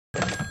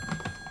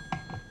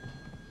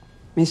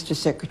Mr.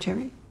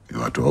 Secretary?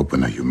 You are to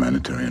open a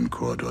humanitarian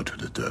corridor to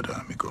the Third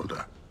Army,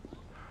 Golda.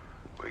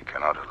 We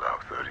cannot allow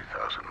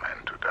 30,000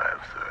 men to die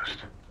of thirst.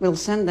 We'll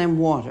send them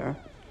water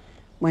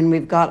when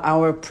we've got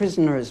our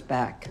prisoners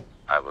back.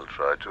 I will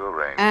try to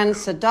arrange... And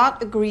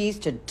Sadat agrees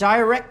to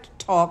direct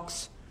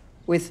talks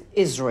with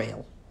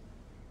Israel.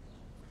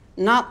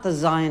 Not the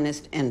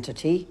Zionist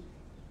entity.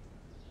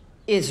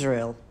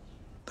 Israel.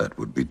 That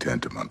would be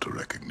tantamount to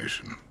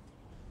recognition.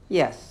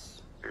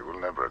 Yes. He will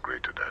never agree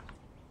to that.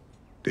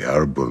 The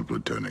Arab world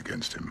will turn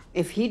against him.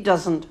 If he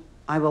doesn't,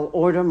 I will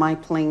order my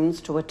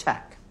planes to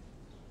attack.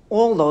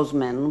 All those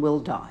men will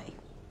die.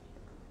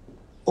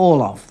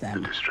 All of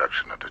them. The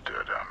destruction of the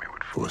Third Army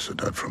would force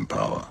Sadat from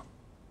power.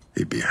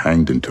 He'd be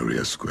hanged in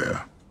Tahrir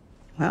Square.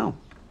 Well,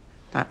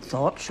 that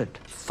thought should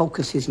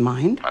focus his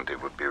mind. And he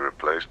would be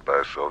replaced by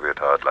a Soviet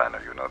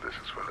hardliner. You know this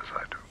as well as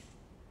I do.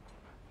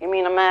 You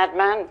mean a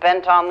madman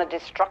bent on the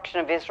destruction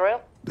of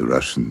Israel? The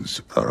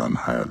Russians are on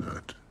high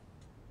alert.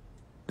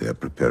 They are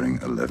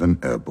preparing 11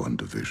 airborne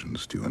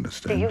divisions. Do you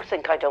understand? Do you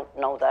think I don't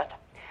know that?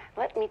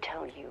 Let me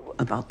tell you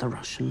about the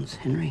Russians,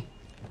 Henry.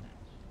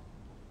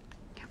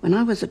 When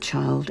I was a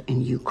child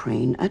in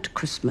Ukraine, at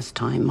Christmas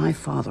time, my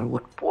father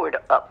would board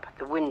up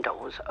the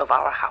windows of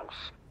our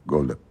house.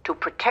 Golda. To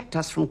protect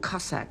us from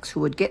Cossacks who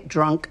would get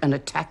drunk and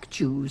attack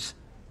Jews.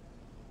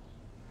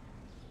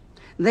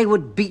 They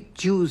would beat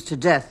Jews to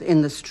death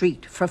in the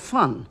street for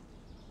fun.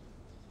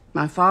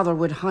 My father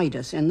would hide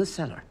us in the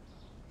cellar.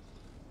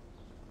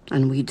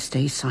 And we'd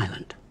stay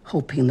silent,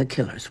 hoping the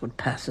killers would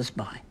pass us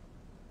by.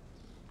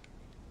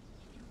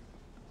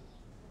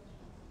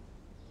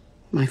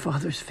 My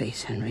father's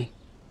face, Henry.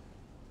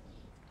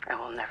 I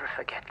will never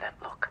forget that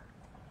look.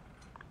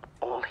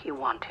 All he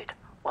wanted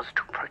was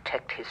to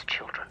protect his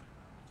children.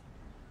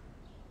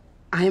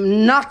 I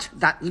am not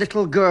that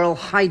little girl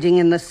hiding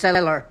in the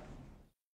cellar.